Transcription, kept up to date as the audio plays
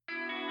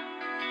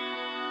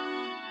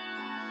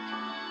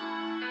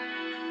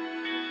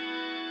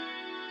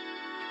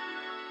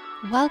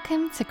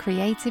Welcome to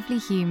Creatively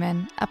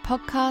Human, a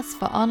podcast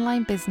for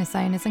online business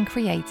owners and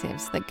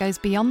creatives that goes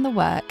beyond the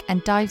work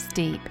and dives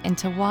deep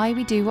into why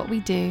we do what we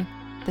do,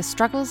 the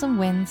struggles and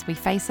wins we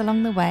face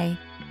along the way,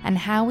 and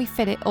how we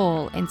fit it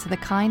all into the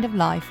kind of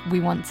life we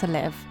want to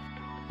live.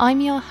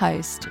 I'm your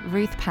host,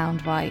 Ruth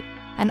Poundwhite,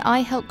 and I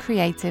help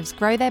creatives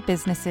grow their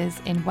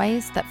businesses in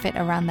ways that fit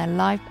around their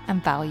life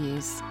and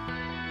values.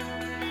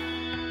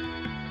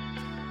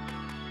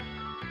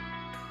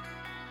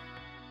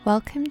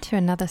 Welcome to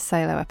another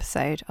solo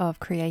episode of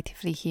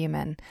Creatively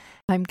Human.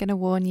 I'm going to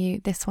warn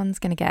you, this one's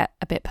going to get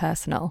a bit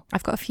personal.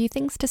 I've got a few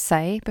things to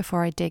say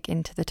before I dig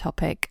into the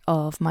topic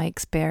of my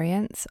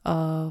experience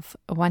of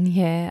 1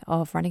 year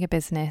of running a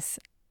business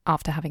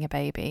after having a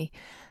baby.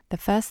 The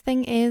first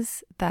thing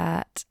is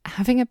that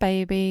having a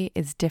baby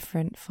is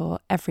different for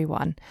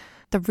everyone.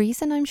 The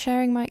reason I'm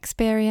sharing my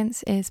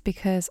experience is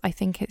because I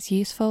think it's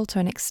useful to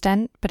an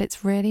extent, but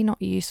it's really not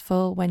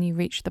useful when you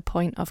reach the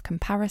point of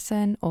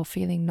comparison or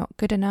feeling not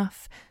good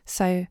enough.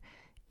 So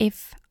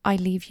if I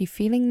leave you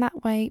feeling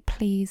that way,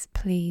 please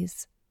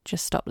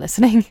just stop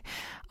listening.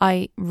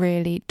 I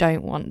really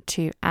don't want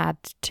to add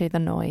to the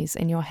noise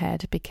in your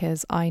head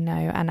because I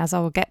know, and as I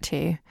will get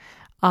to,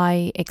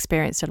 I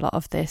experienced a lot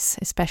of this,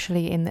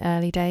 especially in the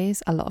early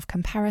days, a lot of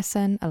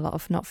comparison, a lot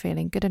of not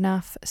feeling good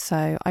enough.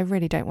 So I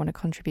really don't want to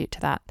contribute to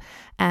that.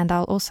 And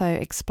I'll also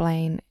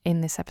explain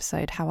in this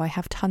episode how I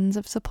have tons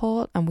of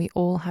support and we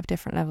all have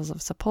different levels of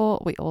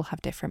support. We all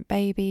have different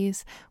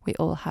babies. We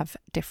all have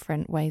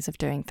different ways of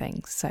doing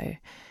things. So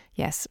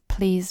yes,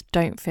 please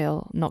don't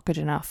feel not good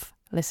enough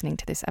listening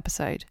to this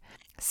episode.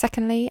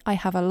 Secondly, I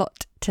have a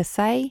lot to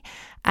say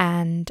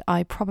and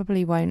I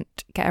probably won't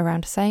get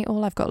around to saying it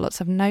all. I've got lots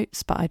of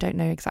notes, but I don't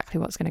know exactly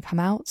what's going to come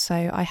out.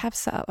 So I have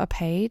set up a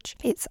page.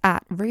 It's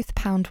at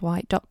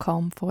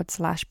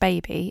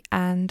ruthpoundwhite.com/baby.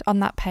 And on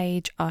that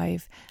page,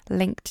 I've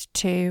linked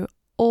to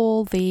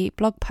all the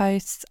blog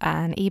posts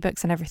and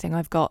ebooks and everything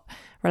I've got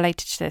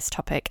related to this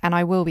topic. And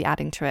I will be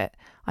adding to it.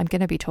 I'm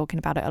going to be talking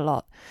about it a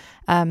lot.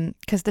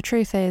 Because the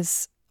truth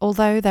is,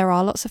 although there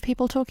are lots of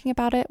people talking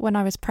about it when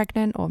I was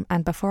pregnant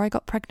and before I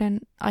got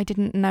pregnant, I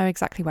didn't know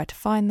exactly where to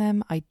find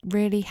them. I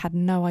really had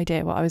no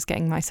idea what I was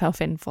getting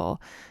myself in for.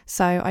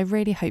 So I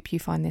really hope you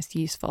find this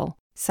useful.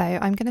 So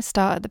I'm going to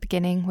start at the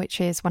beginning, which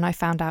is when I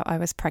found out I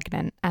was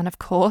pregnant. And of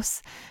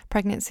course,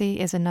 pregnancy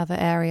is another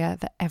area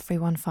that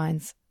everyone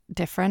finds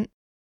different.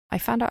 I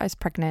found out I was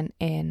pregnant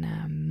in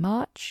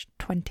March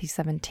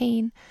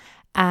 2017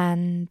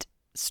 and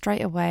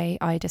straight away,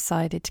 I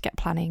decided to get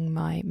planning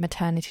my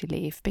maternity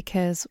leave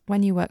because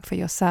when you work for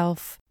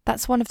yourself,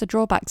 that's one of the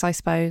drawbacks, I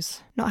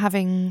suppose. Not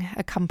having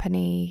a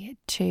company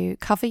to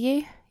cover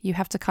you, you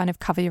have to kind of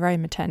cover your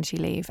own maternity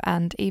leave.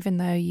 And even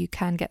though you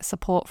can get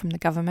support from the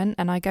government,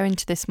 and I go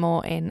into this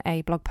more in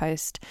a blog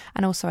post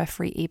and also a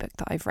free ebook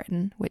that I've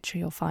written, which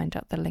you'll find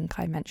at the link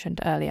I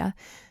mentioned earlier,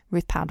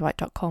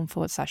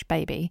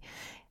 ruthpoundwhite.com/baby.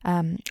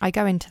 I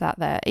go into that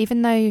there.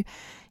 Even though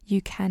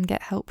you can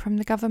get help from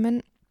the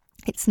government,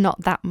 it's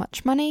not that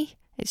much money.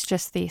 It's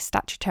just the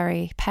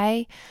statutory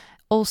pay.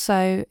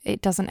 Also, it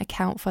doesn't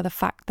account for the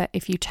fact that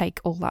if you take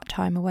all that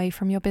time away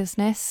from your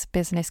business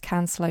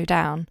can slow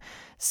down.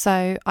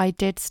 So I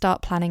did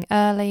start planning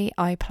early.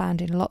 I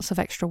planned in lots of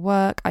extra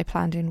work. I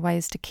planned in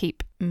ways to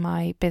keep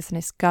my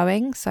business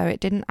going. So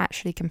it didn't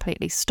actually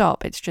completely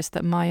stop. It's just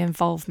that my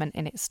involvement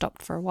in it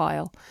stopped for a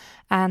while.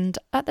 And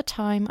at the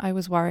time, I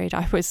was worried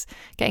I was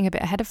getting a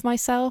bit ahead of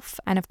myself.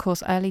 And of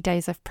course, early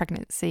days of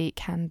pregnancy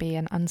can be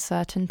an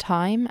uncertain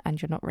time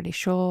and you're not really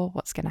sure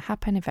what's going to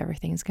happen, if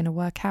everything's going to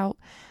work out.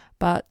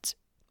 But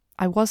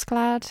I was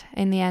glad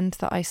in the end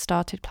that I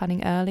started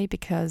planning early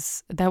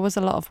because there was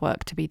a lot of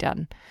work to be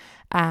done.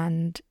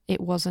 And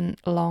it wasn't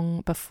long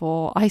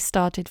before I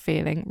started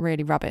feeling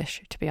really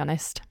rubbish, to be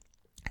honest.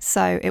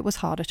 So it was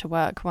harder to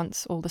work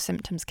once all the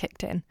symptoms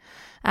kicked in.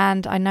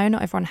 And I know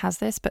not everyone has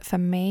this, but for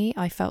me,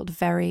 I felt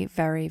very,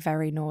 very,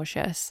 very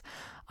nauseous.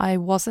 I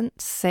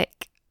wasn't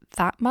sick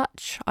that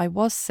much. I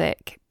was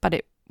sick, but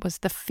it was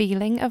the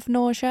feeling of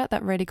nausea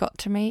that really got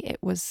to me. It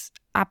was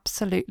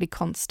absolutely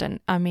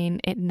constant. I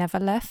mean, it never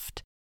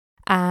left.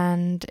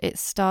 And it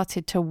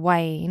started to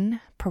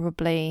wane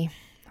probably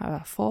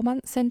 4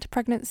 months into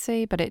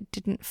pregnancy, but it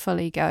didn't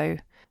fully go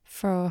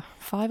for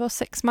 5 or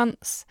 6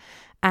 months.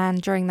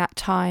 And during that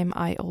time,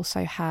 I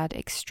also had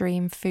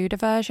extreme food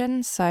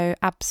aversion. So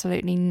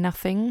absolutely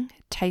nothing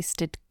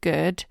tasted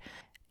good.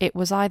 It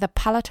was either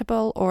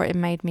palatable or it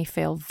made me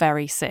feel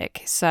very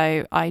sick.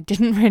 So I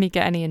didn't really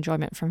get any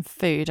enjoyment from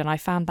food and I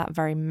found that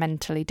very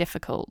mentally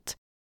difficult.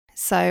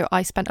 So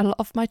I spent a lot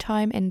of my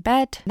time in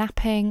bed,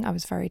 napping. I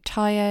was very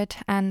tired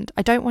and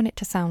I don't want it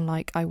to sound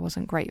like I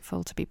wasn't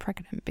grateful to be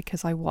pregnant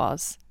because I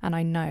was. And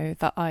I know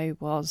that I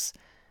was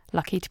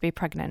lucky to be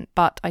pregnant,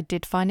 but I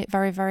did find it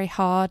very, very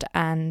hard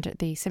and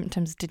the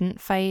symptoms didn't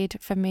fade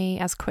for me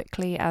as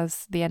quickly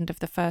as the end of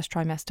the first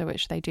trimester,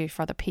 which they do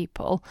for other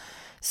people.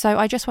 So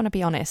I just want to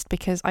be honest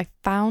because I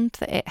found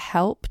that it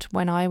helped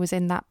when I was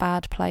in that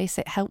bad place.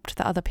 It helped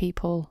that other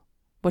people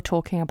were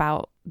talking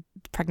about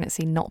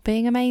pregnancy not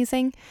being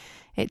amazing.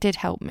 it did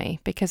help me,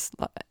 because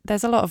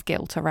there's a lot of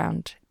guilt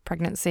around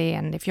pregnancy,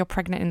 and if you're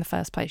pregnant in the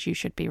first place, you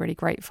should be really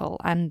grateful.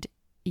 And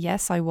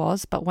yes, I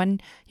was, but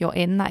when you're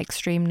in that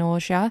extreme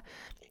nausea,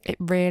 it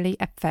really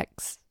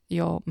affects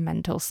your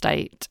mental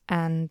state.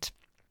 And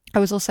I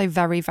was also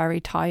very,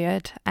 very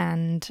tired,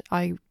 and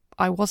I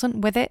wasn't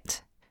with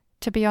it,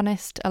 to be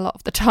honest. A lot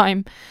of the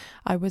time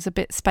I was a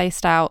bit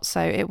spaced out,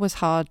 so it was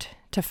hard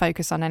to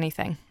focus on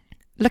anything.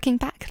 Looking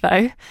back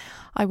though,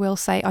 I will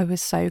say I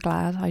was so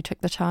glad I took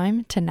the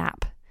time to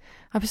nap.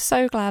 I was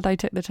so glad I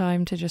took the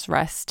time to just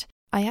rest.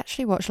 I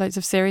actually watched loads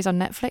of series on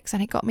Netflix,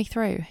 and it got me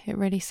through. It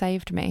really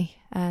saved me.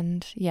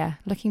 And yeah,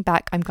 looking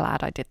back, I'm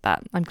glad I did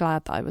that. I'm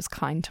glad that I was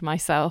kind to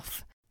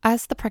myself.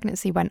 As the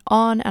pregnancy went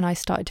on and I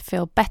started to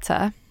feel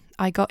better,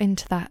 I got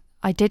into that.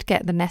 I did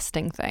get the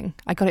nesting thing.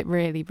 I got it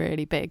really,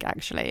 really big,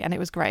 actually, and it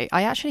was great.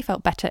 I actually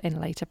felt better in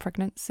later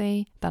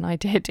pregnancy than I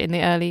did in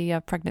the early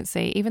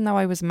pregnancy. Even though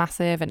I was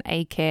massive and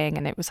aching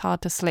and it was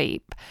hard to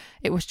sleep,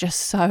 it was just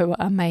so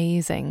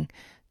amazing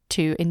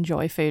to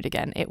enjoy food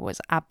again. It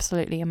was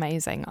absolutely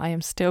amazing. I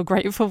am still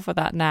grateful for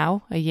that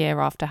now, a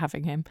year after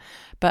having him.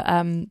 But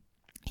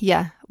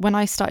yeah, when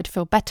I started to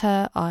feel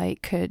better, I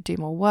could do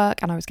more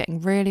work, and I was getting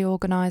really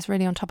organised,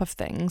 really on top of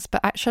things.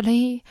 But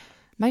actually,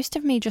 most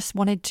of me just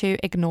wanted to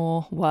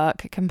ignore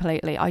work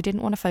completely. I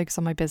didn't want to focus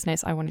on my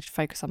business. I wanted to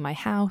focus on my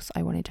house.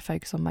 I wanted to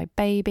focus on my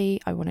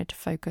baby. I wanted to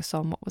focus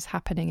on what was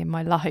happening in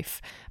my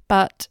life.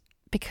 But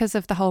because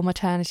of the whole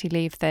maternity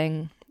leave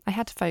thing, I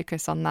had to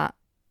focus on that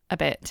a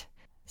bit.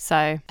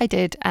 So I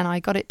did, and I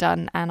got it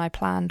done, and I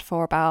planned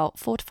for about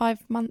 4 to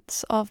 5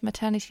 months of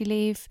maternity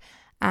leave,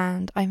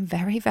 and I'm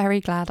very, very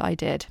glad I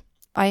did.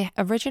 I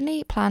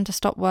originally planned to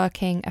stop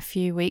working a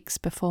few weeks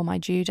before my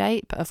due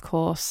date, but of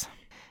course,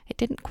 it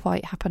didn't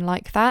quite happen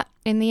like that.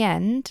 In the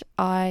end,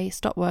 I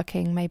stopped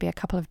working maybe a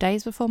couple of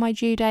days before my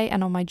due date,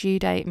 and on my due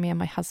date, me and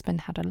my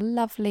husband had a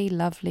lovely,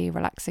 lovely,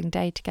 relaxing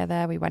day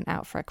together. We went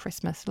out for a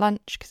Christmas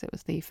lunch because it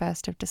was the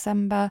 1st of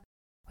December.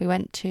 We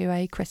went to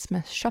a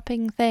Christmas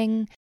shopping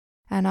thing,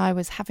 and I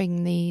was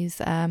having these,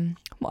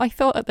 what I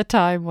thought at the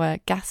time were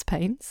gas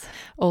paints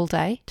all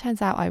day.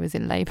 Turns out I was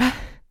in labour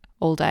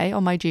all day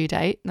on my due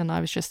date, and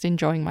I was just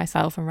enjoying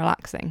myself and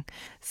relaxing.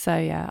 So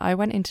yeah, I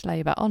went into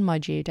labour on my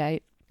due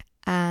date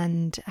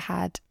and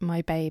had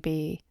my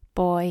baby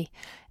boy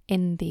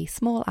in the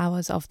small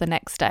hours of the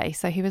next day.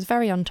 So he was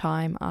very on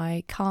time.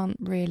 I can't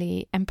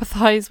really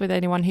empathise with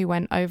anyone who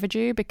went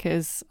overdue,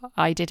 because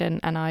I didn't,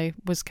 and I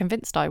was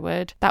convinced I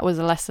would. That was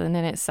a lesson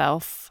in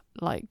itself.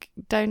 Like,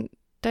 don't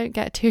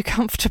get too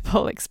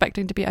comfortable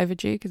expecting to be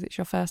overdue because it's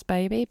your first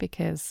baby,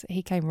 because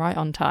he came right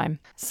on time.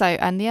 So,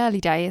 and the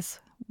early days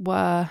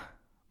were,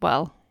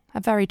 well, a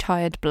very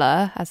tired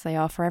blur, as they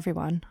are for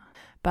everyone.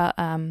 But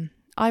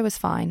I was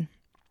fine.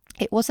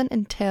 It wasn't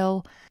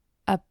until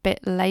a bit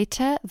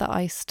later that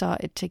I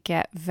started to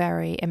get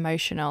very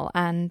emotional,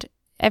 and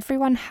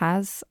everyone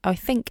has, I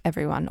think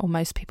everyone or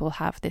most people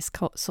have this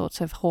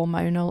sort of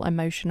hormonal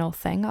emotional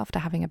thing after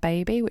having a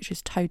baby, which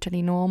is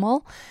totally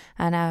normal,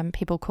 and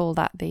people call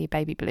that the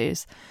baby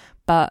blues.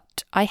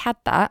 But I had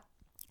that,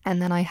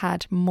 and then I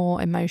had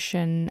more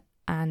emotion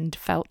and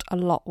felt a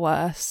lot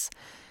worse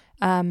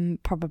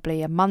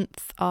probably a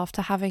month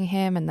after having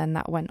him, and then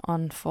that went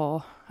on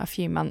for a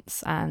few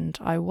months, and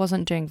I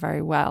wasn't doing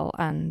very well.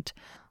 And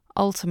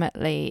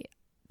ultimately,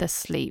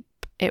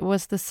 it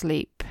was the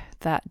sleep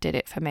that did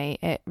it for me.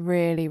 It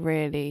really,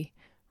 really,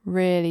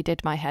 really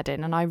did my head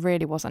in, and I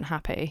really wasn't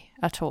happy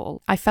at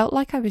all. I felt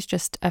like I was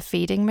just a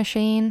feeding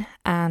machine,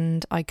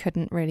 and I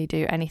couldn't really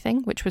do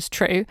anything, which was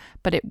true,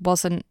 but it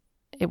wasn't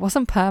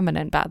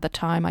permanent, but at the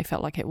time I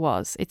felt like it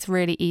was. It's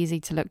really easy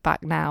to look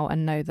back now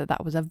and know that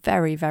that was a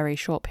very, very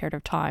short period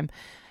of time.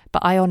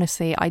 But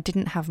I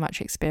didn't have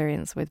much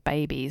experience with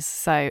babies.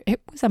 So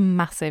it was a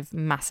massive,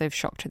 massive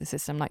shock to the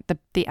system, like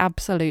the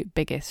absolute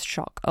biggest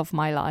shock of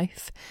my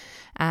life.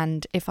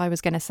 And if I was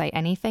going to say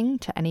anything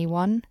to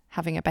anyone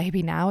having a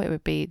baby now, it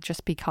would be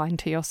just be kind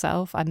to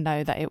yourself and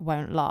know that it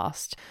won't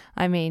last.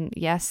 I mean,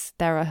 yes,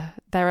 there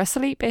are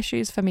sleep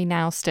issues for me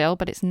now still,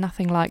 but it's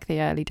nothing like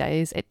the early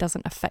days. It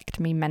doesn't affect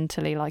me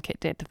mentally like it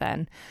did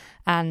then.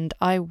 And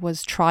I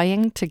was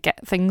trying to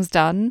get things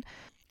done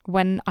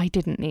when I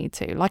didn't need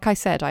to. Like I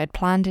said, I had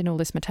planned in all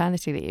this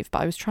maternity leave,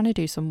 but I was trying to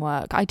do some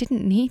work. I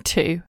didn't need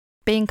to.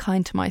 Being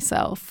kind to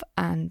myself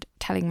and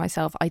telling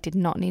myself I did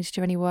not need to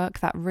do any work,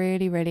 that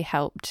really, really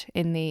helped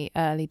in the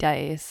early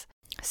days.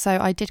 So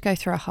I did go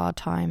through a hard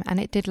time, and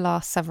it did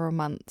last several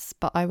months,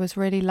 but I was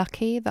really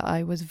lucky that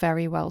I was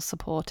very well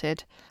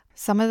supported.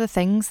 Some of the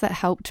things that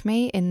helped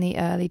me in the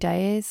early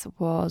days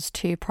was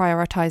to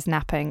prioritize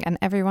napping, and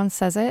everyone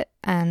says it,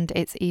 and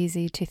it's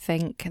easy to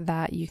think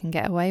that you can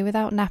get away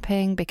without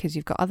napping because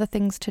you've got other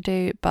things to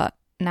do, but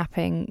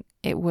napping,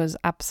 it was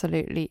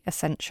absolutely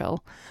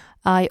essential.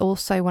 I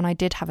also, when I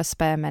did have a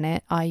spare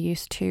minute, I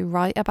used to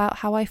write about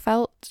how I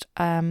felt.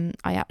 I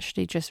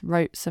actually just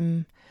wrote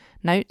some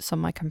notes on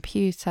my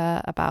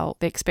computer about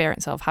the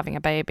experience of having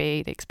a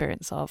baby, the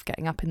experience of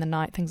getting up in the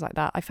night, things like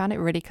that. I found it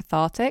really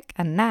cathartic.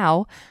 And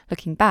now,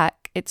 looking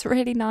back, it's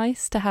really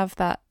nice to have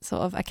that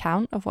sort of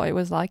account of what it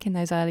was like in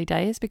those early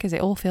days, because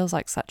it all feels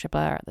like such a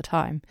blur at the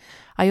time.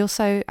 I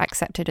also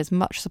accepted as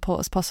much support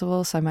as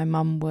possible. So my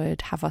mum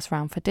would have us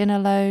round for dinner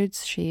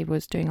loads. She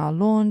was doing our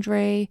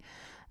laundry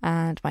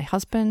and my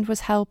husband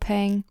was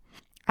helping.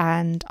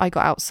 And I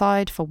got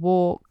outside for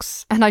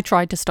walks, and I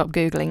tried to stop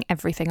Googling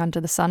everything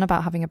under the sun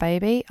about having a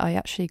baby. I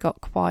actually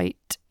got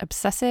quite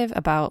obsessive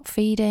about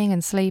feeding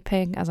and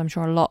sleeping, as I'm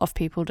sure a lot of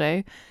people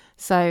do.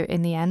 So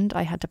in the end,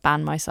 I had to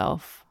ban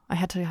myself. I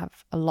had to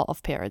have a lot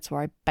of periods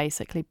where I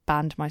basically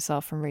banned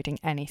myself from reading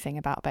anything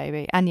about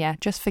baby. And yeah,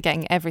 just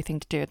forgetting everything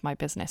to do with my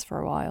business for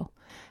a while.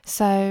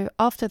 So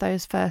after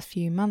those first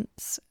few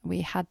months,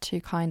 we had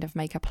to kind of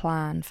make a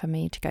plan for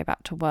me to go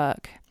back to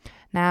work.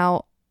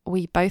 Now,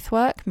 we both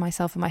work,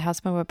 myself and my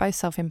husband, we're both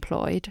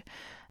self-employed.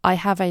 I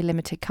have a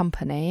limited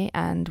company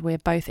and we're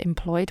both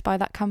employed by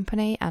that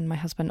company, and my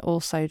husband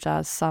also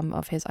does some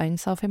of his own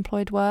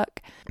self-employed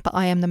work, but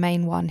I am the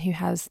main one who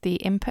has the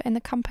input in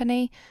the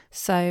company.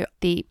 So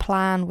the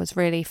plan was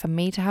really for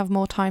me to have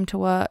more time to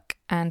work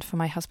and for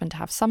my husband to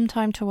have some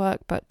time to work,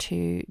 but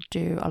to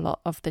do a lot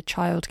of the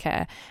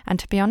childcare. And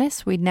to be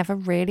honest, we never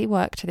really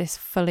worked this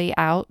fully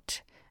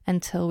out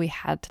until we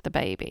had the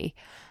baby.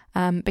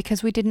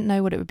 Because we didn't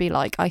know what it would be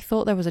like. I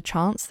thought there was a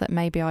chance that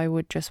maybe I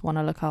would just want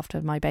to look after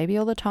my baby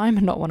all the time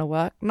and not want to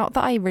work. Not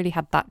that I really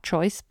had that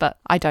choice, but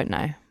I don't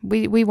know.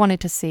 We wanted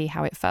to see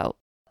how it felt.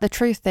 The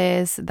truth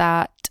is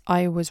that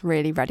I was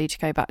really ready to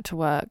go back to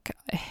work.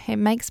 It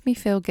makes me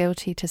feel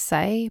guilty to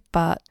say,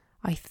 but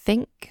I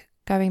think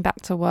going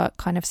back to work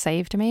kind of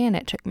saved me, and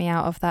it took me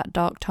out of that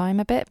dark time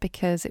a bit,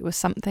 because it was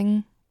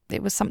something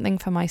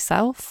for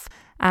myself.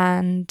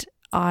 And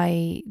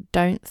I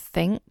don't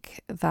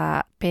think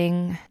that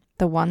being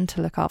the one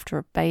to look after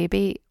a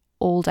baby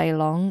all day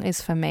long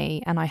is for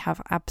me, and I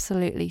have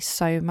absolutely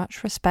so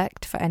much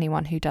respect for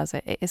anyone who does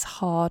it. It is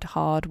hard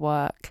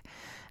work,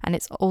 and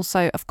it's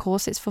also, of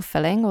course, it's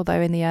fulfilling,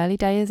 although in the early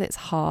days it's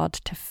hard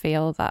to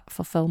feel that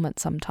fulfillment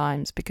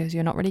sometimes because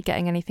you're not really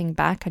getting anything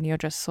back and you're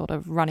just sort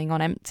of running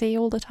on empty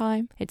all the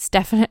time. It's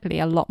definitely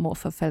a lot more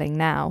fulfilling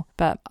now,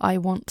 but I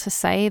want to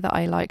say that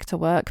I like to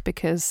work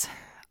because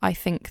I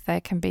think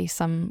there can be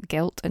some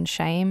guilt and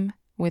shame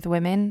with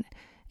women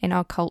in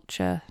our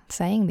culture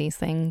saying these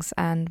things,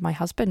 and my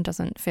husband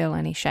doesn't feel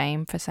any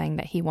shame for saying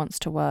that he wants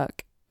to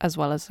work as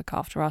well as look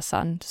after our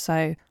son,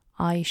 so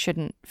I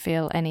shouldn't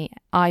feel any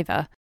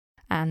either.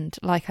 And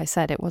like I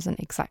said, it wasn't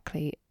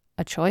exactly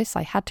a choice.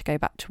 I had to go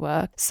back to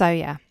work. So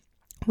yeah,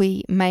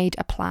 we made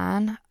a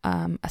plan,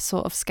 a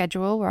sort of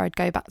schedule where I'd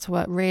go back to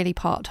work really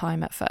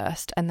part-time at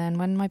first, and then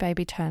when my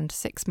baby turned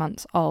 6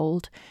 months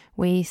old,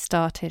 we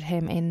started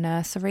him in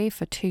nursery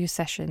for 2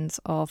 sessions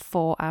of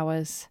 4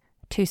 hours,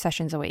 2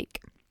 sessions a week.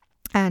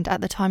 And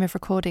at the time of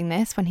recording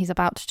this, when he's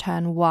about to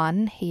turn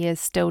 1, he is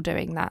still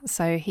doing that.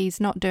 So he's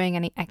not doing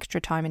any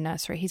extra time in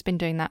nursery. He's been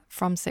doing that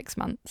from 6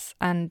 months.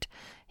 And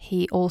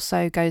he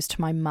also goes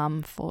to my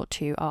mum for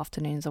 2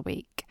 afternoons a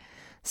week.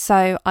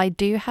 So I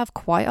do have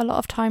quite a lot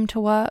of time to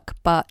work,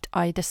 but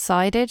I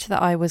decided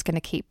that I was going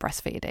to keep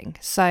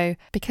breastfeeding. So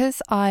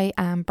because I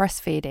am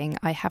breastfeeding,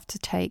 I have to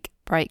take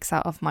breaks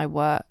out of my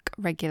work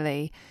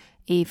regularly,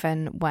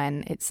 even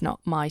when it's not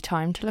my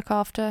time to look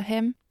after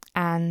him.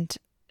 And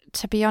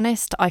to be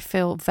honest, I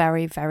feel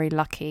very, very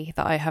lucky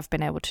that I have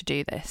been able to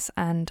do this.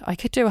 And I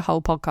could do a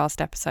whole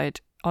podcast episode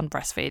on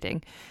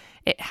breastfeeding.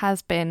 It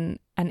has been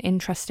an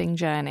interesting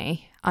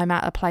journey. I'm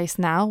at a place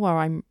now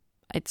where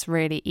it's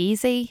really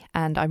easy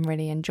and I'm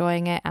really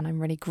enjoying it, and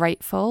I'm really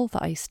grateful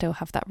that I still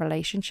have that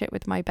relationship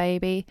with my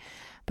baby.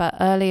 But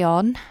early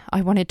on,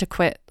 I wanted to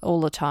quit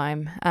all the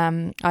time.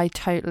 I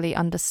totally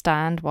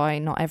understand why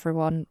not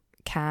everyone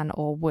can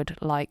or would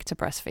like to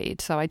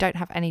breastfeed. So I don't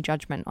have any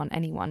judgment on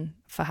anyone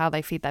for how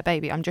they feed their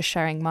baby. I'm just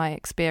sharing my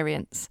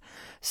experience.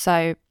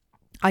 So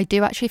I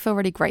do actually feel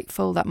really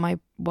grateful that my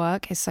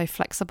work is so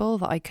flexible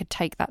that I could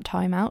take that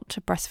time out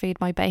to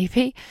breastfeed my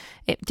baby.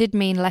 It did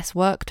mean less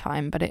work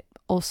time, but it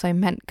also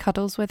meant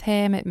cuddles with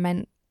him. It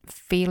meant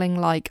feeling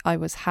like I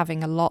was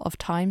having a lot of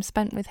time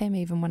spent with him,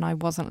 even when I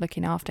wasn't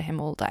looking after him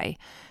all day.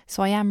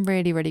 So I am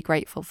really, really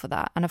grateful for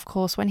that. And of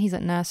course, when he's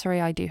at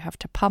nursery, I do have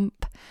to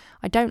pump.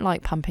 I don't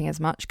like pumping as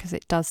much because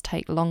it does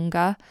take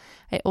longer.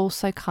 It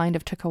also kind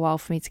of took a while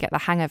for me to get the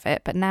hang of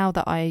it, but now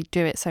that I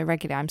do it so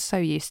regularly, I'm so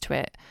used to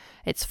it,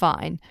 it's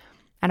fine.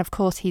 And of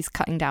course, he's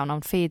cutting down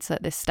on feeds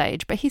at this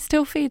stage, but he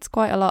still feeds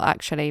quite a lot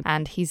actually,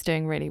 and he's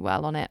doing really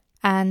well on it.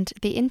 And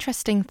the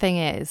interesting thing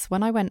is,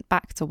 when I went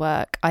back to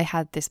work, I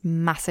had this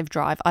massive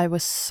drive. I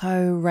was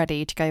so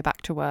ready to go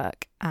back to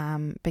work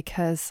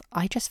because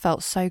I just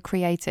felt so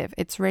creative.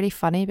 It's really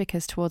funny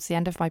because towards the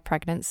end of my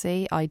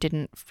pregnancy, I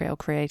didn't feel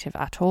creative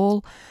at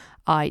all.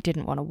 I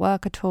didn't want to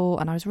work at all.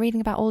 And I was reading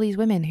about all these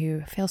women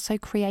who feel so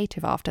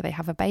creative after they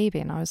have a baby.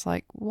 And I was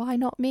like, why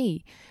not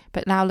me?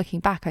 But now looking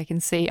back, I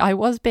can see I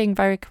was being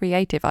very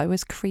creative. I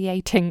was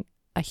creating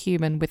a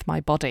human with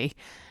my body.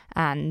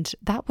 And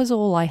that was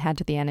all I had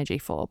the energy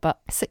for.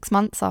 But 6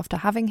 months after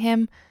having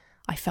him,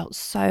 I felt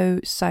so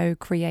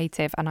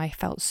creative, and I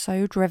felt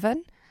so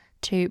driven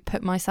to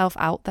put myself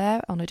out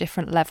there on a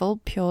different level,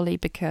 purely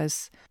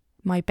because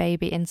my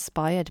baby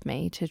inspired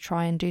me to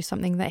try and do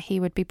something that he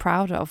would be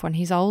proud of when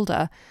he's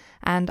older.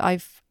 And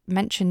I've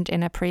mentioned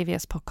in a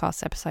previous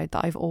podcast episode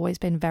that I've always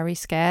been very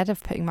scared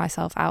of putting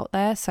myself out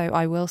there. So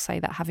I will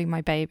say that having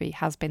my baby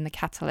has been the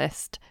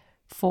catalyst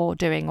for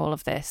doing all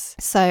of this.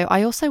 So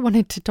I also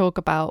wanted to talk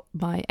about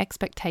my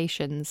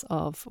expectations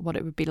of what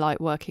it would be like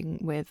working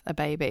with a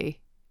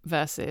baby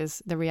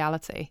versus the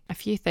reality. A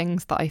few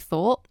things that I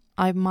thought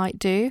I might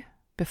do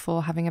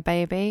before having a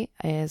baby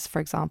is, for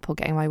example,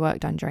 getting my work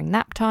done during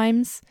nap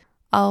times.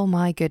 Oh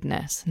my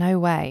goodness, no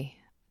way.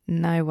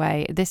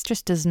 This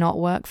just does not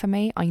work for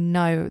me. I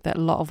know that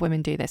a lot of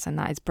women do this, and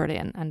that is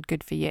brilliant and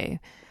good for you,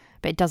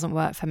 but it doesn't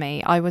work for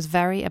me. I was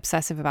very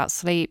obsessive about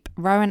sleep.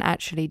 Rowan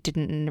actually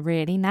didn't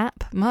really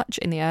nap much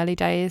in the early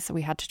days.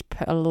 We had to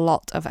put a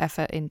lot of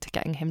effort into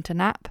getting him to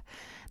nap.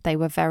 They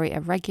were very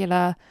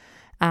irregular.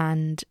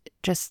 And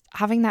just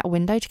having that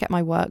window to get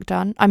my work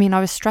done. I mean, I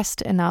was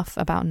stressed enough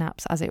about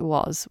naps as it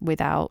was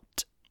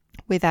without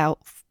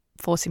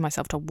forcing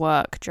myself to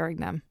work during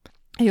them.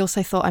 I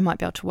also thought I might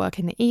be able to work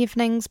in the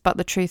evenings, but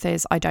the truth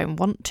is I don't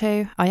want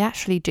to. I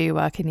actually do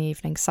work in the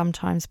evenings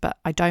sometimes, but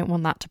I don't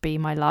want that to be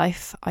my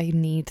life. I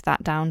need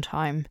that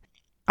downtime.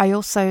 I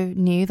also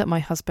knew that my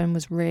husband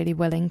was really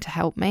willing to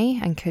help me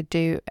and could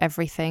do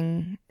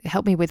everything,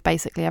 help me with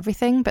basically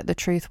everything. But the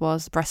truth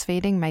was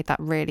breastfeeding made that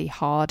really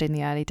hard in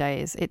the early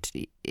days.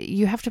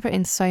 You have to put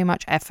in so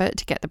much effort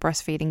to get the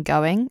breastfeeding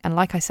going. And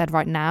like I said,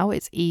 right now,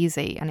 it's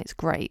easy and it's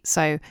great.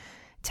 So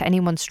to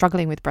anyone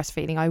struggling with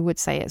breastfeeding, I would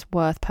say it's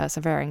worth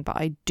persevering. But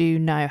I do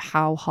know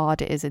how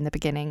hard it is in the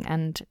beginning.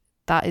 And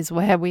that is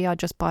where we are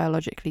just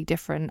biologically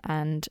different,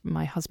 and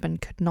my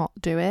husband could not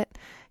do it.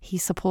 He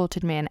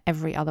supported me in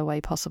every other way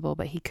possible,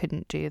 but he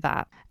couldn't do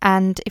that.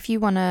 And if you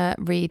want to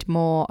read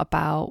more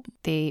about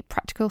the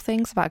practical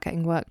things about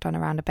getting work done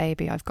around a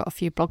baby, I've got a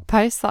few blog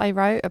posts that I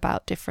wrote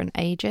about different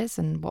ages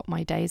and what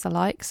my days are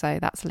like. So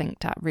that's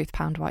linked at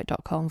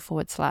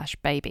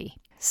ruthpoundwhite.com/baby.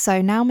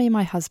 So now me and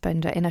my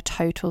husband are in a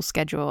total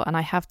schedule, and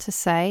I have to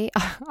say,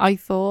 I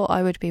thought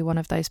I would be one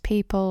of those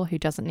people who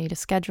doesn't need a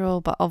schedule,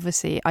 but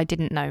obviously I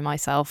didn't know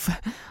myself.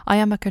 I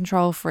am a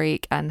control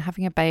freak, and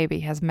having a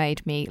baby has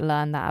made me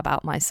learn that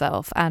about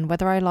myself, and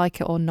whether I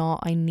like it or not,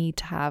 I need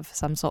to have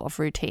some sort of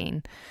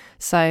routine.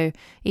 So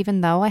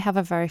even though I have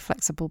a very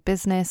flexible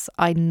business,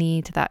 I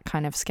need that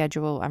kind of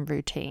schedule and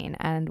routine,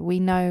 and we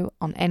know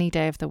on any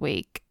day of the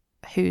week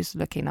who's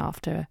looking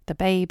after the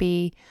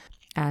baby,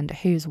 and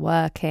who's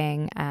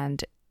working,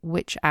 and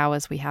which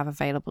hours we have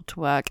available to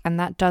work. And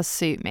that does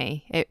suit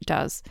me. It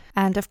does.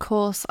 And of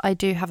course, I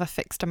do have a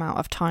fixed amount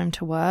of time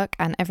to work,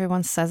 and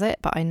everyone says it,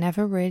 but I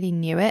never really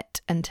knew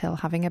it until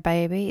having a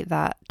baby.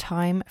 That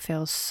time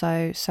feels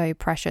so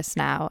precious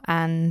now.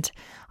 And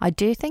I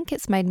do think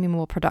it's made me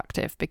more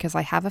productive because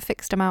I have a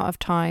fixed amount of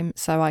time,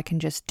 so I can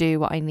just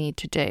do what I need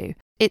to do.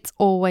 It's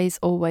always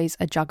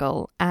a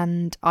juggle,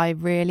 and I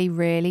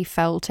really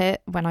felt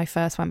it when I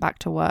first went back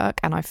to work,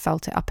 and I've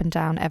felt it up and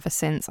down ever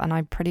since, and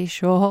I'm pretty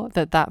sure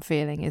that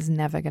feeling is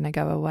never going to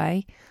go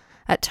away.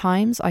 At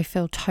times I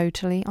feel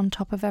totally on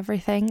top of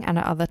everything, and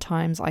at other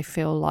times I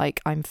feel like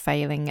I'm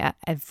failing at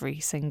every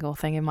single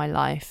thing in my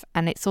life.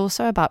 And it's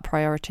also about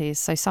priorities.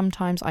 So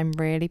sometimes I'm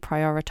really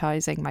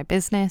prioritizing my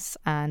business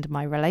and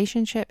my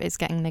relationship is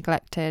getting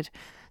neglected.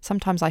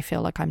 Sometimes I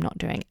feel like I'm not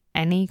doing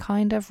any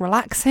kind of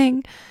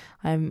relaxing.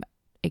 I'm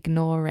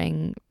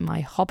ignoring my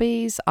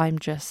hobbies. I'm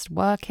just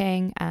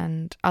working.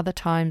 And other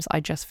times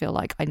I just feel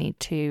like I need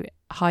to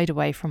hide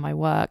away from my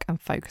work and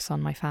focus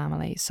on my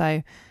family.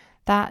 So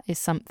that is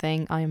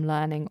something I'm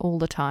learning all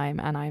the time,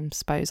 and I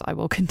suppose I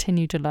will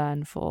continue to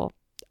learn for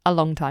a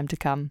long time to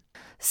come.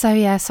 So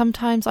yeah,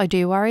 sometimes I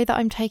do worry that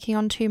I'm taking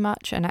on too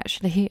much, and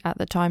actually at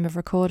the time of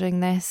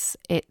recording this,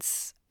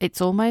 it's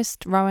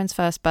almost Rowan's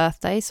first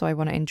birthday, so I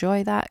want to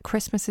enjoy that.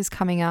 Christmas is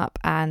coming up,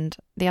 and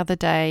the other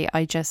day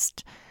I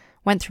just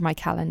went through my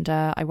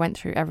calendar, I went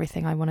through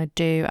everything I want to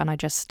do, and I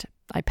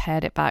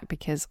pared it back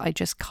because I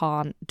just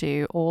can't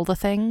do all the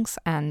things.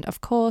 And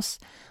of course,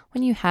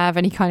 when you have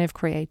any kind of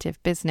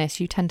creative business,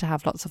 you tend to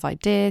have lots of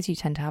ideas, you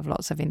tend to have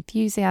lots of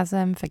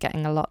enthusiasm for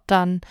getting a lot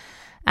done.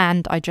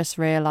 And I just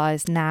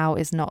realised now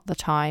is not the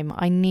time.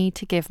 I need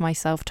to give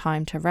myself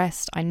time to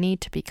rest. I need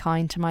to be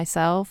kind to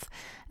myself.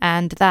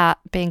 And that,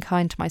 being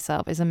kind to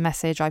myself, is a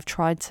message I've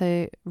tried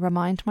to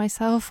remind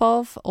myself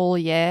of all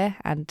year.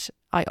 And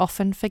I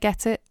often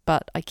forget it,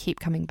 but I keep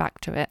coming back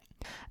to it.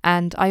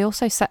 And I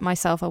also set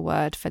myself a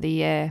word for the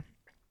year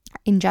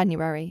in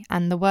January.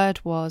 And the word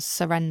was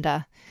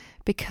surrender,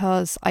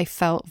 because I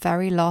felt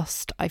very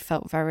lost. I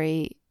felt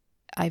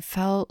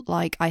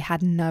like I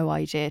had no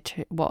idea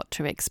what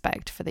to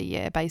expect for the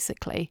year,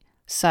 basically.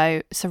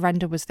 So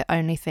surrender was the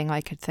only thing I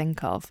could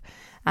think of.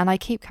 And I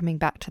keep coming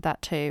back to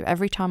that too.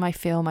 Every time I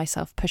feel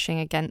myself pushing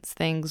against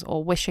things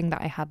or wishing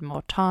that I had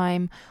more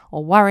time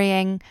or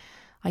worrying,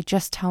 I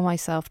just tell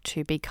myself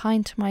to be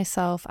kind to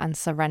myself and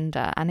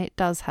surrender. And it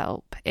does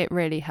help. It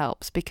really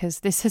helps,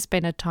 because this has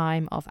been a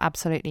time of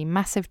absolutely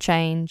massive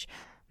change,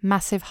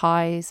 massive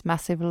highs,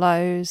 massive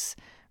lows,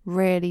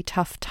 really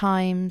tough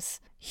times,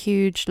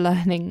 huge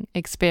learning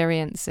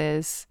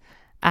experiences.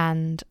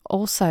 And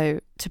also,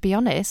 to be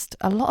honest,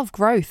 a lot of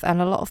growth and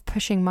a lot of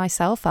pushing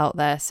myself out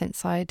there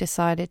since I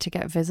decided to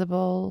get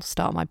visible,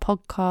 start my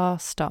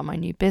podcast, start my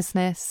new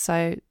business.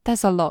 So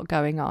there's a lot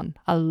going on,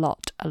 a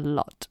lot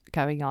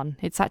going on.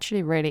 It's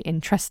actually really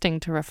interesting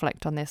to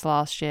reflect on this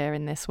last year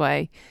in this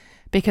way,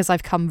 because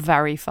I've come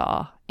very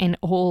far in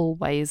all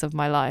ways of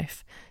my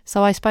life.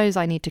 So I suppose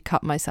I need to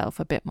cut myself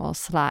a bit more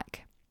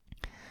slack.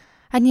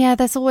 And yeah,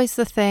 there's always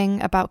the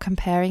thing about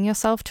comparing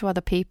yourself to other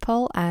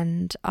people.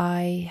 And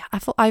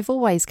I've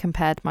always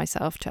compared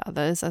myself to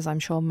others, as I'm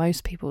sure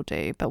most people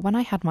do. But when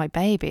I had my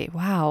baby,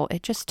 wow,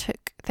 it just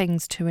took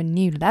things to a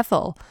new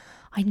level.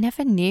 I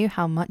never knew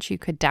how much you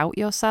could doubt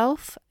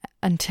yourself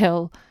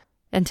until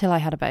I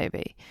had a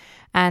baby.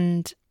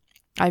 And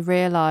I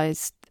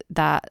realized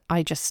that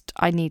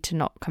I need to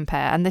not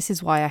compare. And this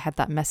is why I had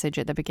that message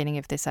at the beginning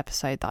of this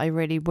episode, that I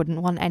really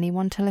wouldn't want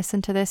anyone to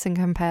listen to this and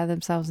compare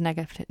themselves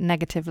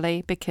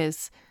negatively,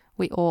 because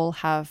we all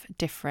have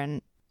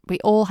different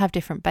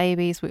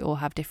babies, we all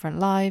have different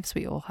lives,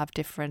 we all have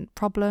different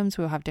problems,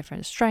 we all have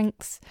different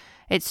strengths.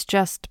 It's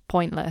just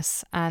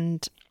pointless.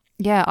 And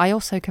yeah, I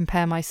also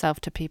compare myself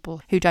to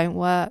people who don't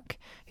work,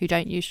 who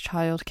don't use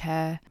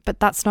childcare,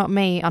 but that's not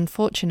me,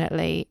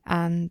 unfortunately,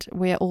 and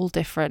we're all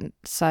different.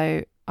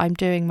 So I'm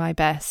doing my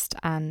best,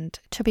 and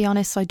to be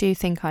honest, I do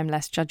think I'm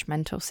less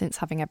judgmental since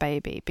having a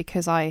baby,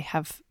 because I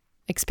have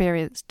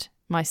experienced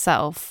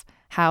myself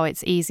how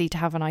it's easy to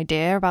have an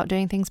idea about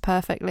doing things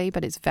perfectly,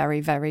 but it's very,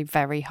 very,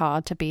 very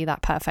hard to be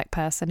that perfect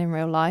person in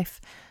real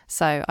life.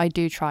 So I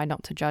do try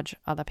not to judge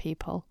other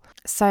people.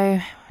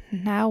 So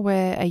now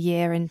we're a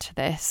year into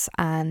this,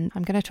 and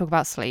I'm going to talk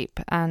about sleep.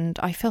 And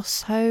I feel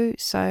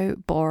so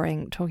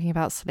boring talking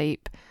about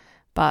sleep,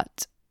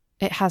 but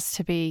it has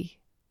to be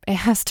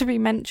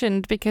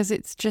mentioned, because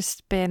it's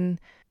just been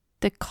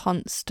the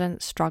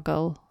constant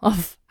struggle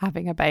of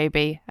having a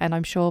baby. And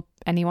I'm sure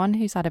anyone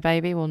who's had a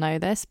baby will know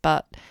this,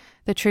 but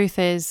the truth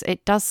is,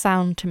 it does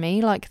sound to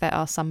me like there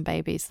are some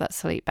babies that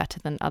sleep better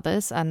than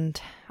others. And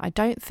I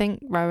don't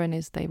think Rowan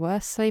is the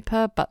worst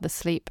sleeper, but the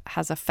sleep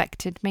has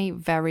affected me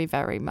very,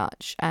 very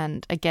much.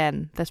 And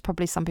again, there's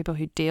probably some people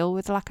who deal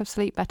with lack of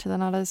sleep better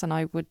than others, and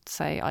I would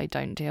say I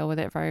don't deal with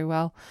it very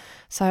well.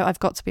 So I've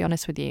got to be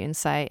honest with you and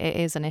say it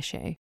is an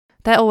issue.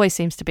 There always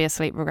seems to be a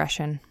sleep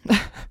regression.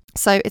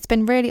 So it's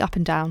been really up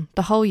and down.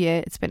 The whole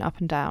year it's been up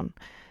and down.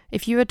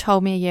 If you had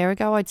told me a year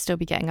ago I'd still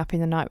be getting up in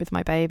the night with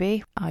my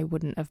baby, I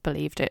wouldn't have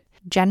believed it.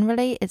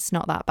 Generally, it's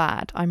not that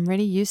bad. I'm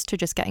really used to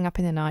just getting up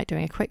in the night,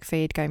 doing a quick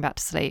feed, going back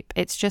to sleep.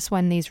 It's just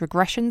when these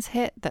regressions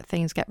hit that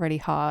things get really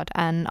hard.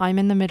 And I'm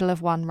in the middle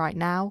of one right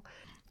now.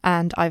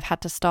 And I've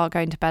had to start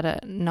going to bed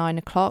at 9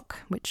 o'clock,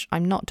 which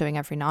I'm not doing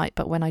every night.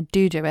 But when I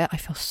do it, I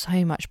feel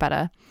so much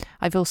better.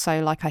 I've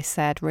also, like I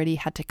said, really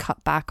had to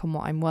cut back on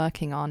what I'm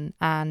working on.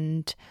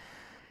 And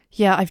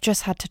yeah, I've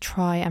just had to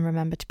try and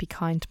remember to be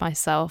kind to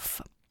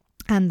myself,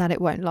 and that it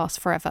won't last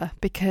forever,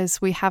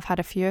 because we have had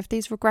a few of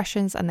these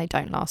regressions and they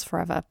don't last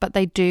forever, but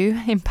they do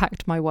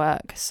impact my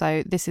work.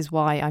 So this is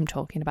why I'm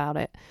talking about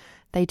it.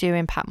 They do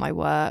impact my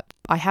work.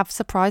 I have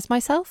surprised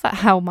myself at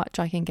how much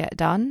I can get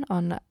done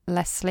on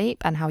less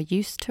sleep and how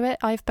used to it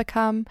I've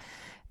become,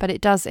 but it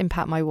does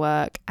impact my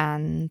work,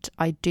 and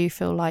I do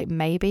feel like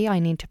maybe I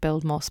need to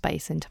build more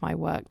space into my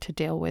work to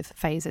deal with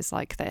phases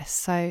like this.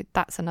 So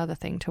that's another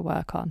thing to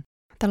work on.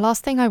 The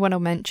last thing I want to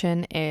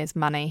mention is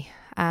money,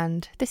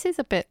 and this is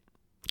a bit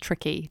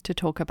tricky to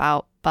talk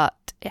about,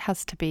 but it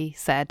has to be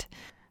said,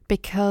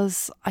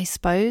 because I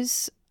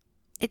suppose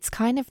it's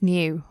kind of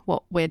new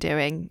what we're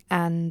doing,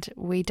 and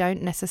we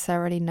don't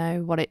necessarily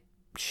know what it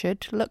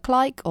should look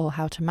like or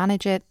how to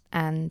manage it.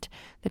 And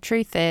the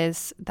truth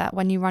is that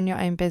when you run your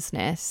own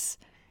business,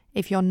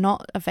 if you're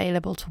not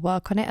available to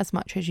work on it as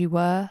much as you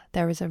were,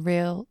 there is a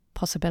real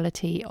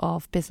possibility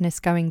of business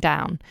going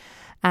down.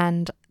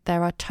 And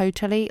there are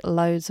totally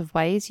loads of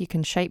ways you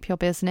can shape your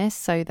business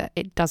so that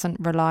it doesn't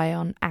rely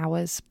on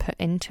hours put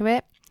into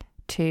it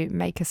to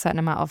make a certain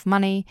amount of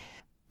money,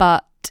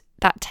 but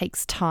that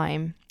takes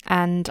time.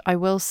 And I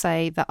will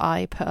say that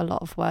I put a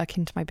lot of work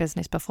into my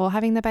business before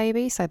having the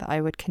baby so that I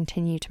would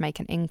continue to make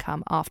an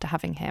income after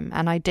having him,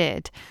 and I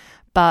did.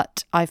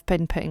 But I've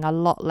been putting a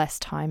lot less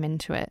time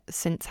into it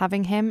since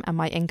having him, and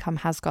my income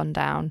has gone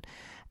down.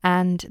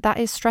 And that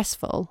is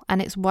stressful,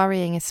 and it's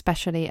worrying,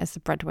 especially as the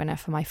breadwinner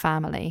for my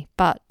family.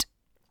 But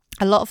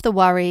a lot of the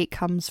worry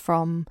comes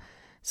from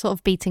sort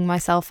of beating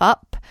myself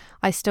up.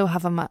 I still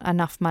have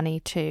enough money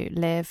to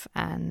live,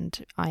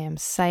 and I am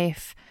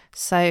safe.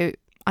 So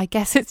I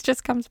guess it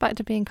just comes back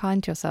to being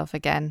kind to yourself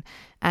again,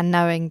 and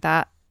knowing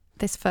that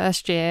this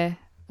first year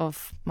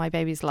of my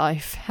baby's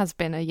life has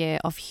been a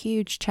year of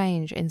huge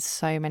change in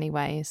so many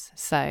ways.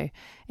 So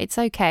it's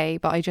okay,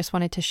 but I just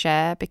wanted to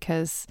share,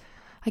 because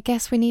I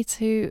guess we need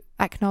to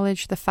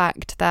acknowledge the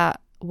fact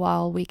that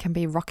while we can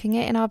be rocking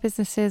it in our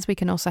businesses, we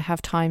can also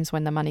have times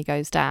when the money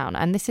goes down.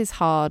 And this is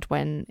hard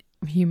when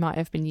you might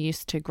have been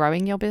used to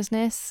growing your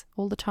business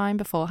all the time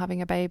before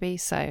having a baby.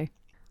 So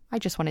I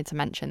just wanted to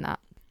mention that.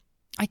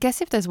 I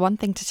guess if there's one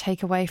thing to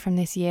take away from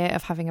this year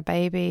of having a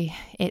baby,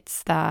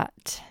 it's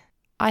that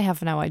I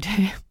have no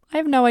idea. I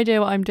have no idea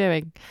what I'm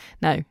doing.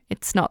 No,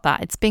 it's not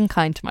that. It's being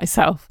kind to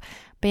myself.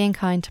 Being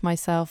kind to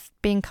myself,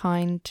 being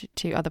kind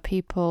to other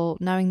people,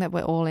 knowing that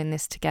we're all in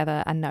this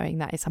together and knowing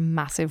that it's a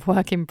massive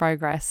work in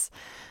progress.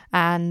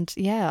 And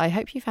yeah, I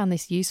hope you found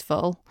this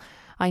useful.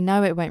 I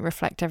know it won't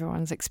reflect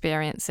everyone's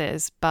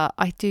experiences, but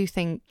I do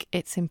think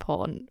it's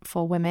important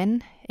for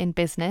women in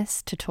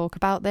business to talk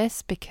about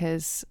this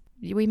because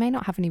we may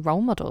not have any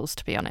role models,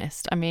 to be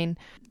honest. I mean,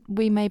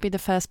 we may be the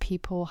first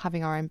people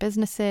having our own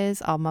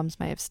businesses. Our mums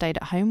may have stayed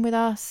at home with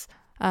us.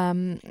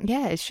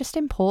 It's just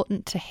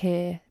important to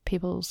hear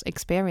people's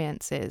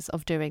experiences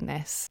of doing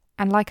this.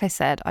 And like I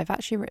said, I've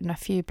actually written a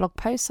few blog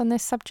posts on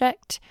this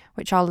subject,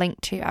 which I'll link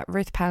to at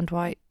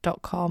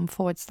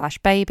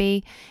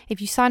ruthpoundwhite.com/baby.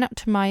 If you sign up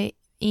to my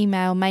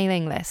email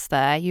mailing list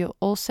there, you'll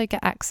also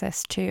get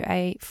access to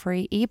a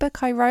free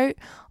ebook I wrote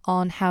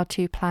on how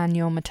to plan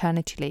your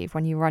maternity leave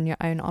when you run your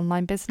own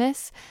online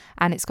business.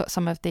 And it's got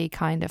some of the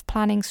kind of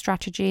planning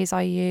strategies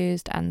I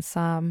used and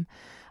some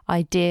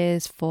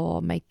ideas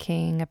for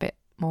making a bit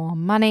more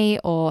money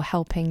or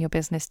helping your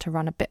business to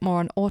run a bit more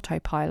on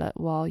autopilot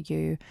while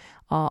you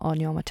are on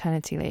your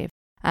maternity leave.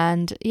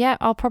 And yeah,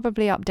 I'll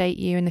probably update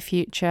you in the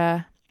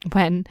future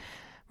when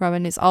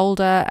Rowan is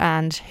older,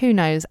 and who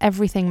knows,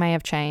 everything may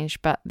have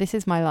changed, but this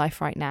is my life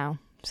right now.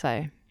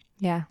 So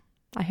yeah,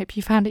 I hope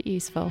you found it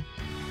useful.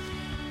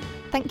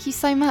 Thank you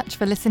so much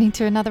for listening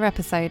to another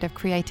episode of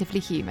Creatively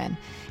Human.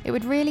 It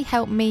would really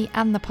help me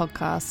and the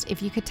podcast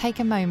if you could take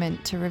a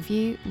moment to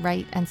review,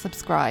 rate and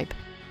subscribe.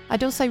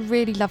 I'd also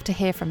really love to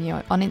hear from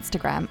you on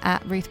Instagram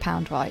at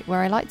ruthpoundwhite,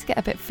 where I like to get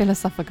a bit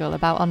philosophical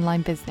about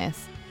online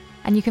business.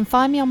 And you can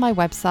find me on my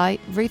website,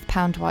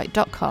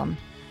 ruthpoundwhite.com,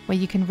 where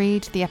you can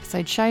read the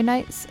episode show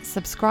notes,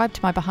 subscribe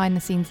to my behind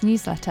the scenes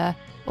newsletter,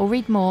 or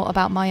read more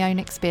about my own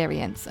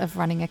experience of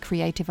running a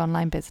creative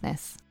online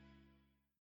business.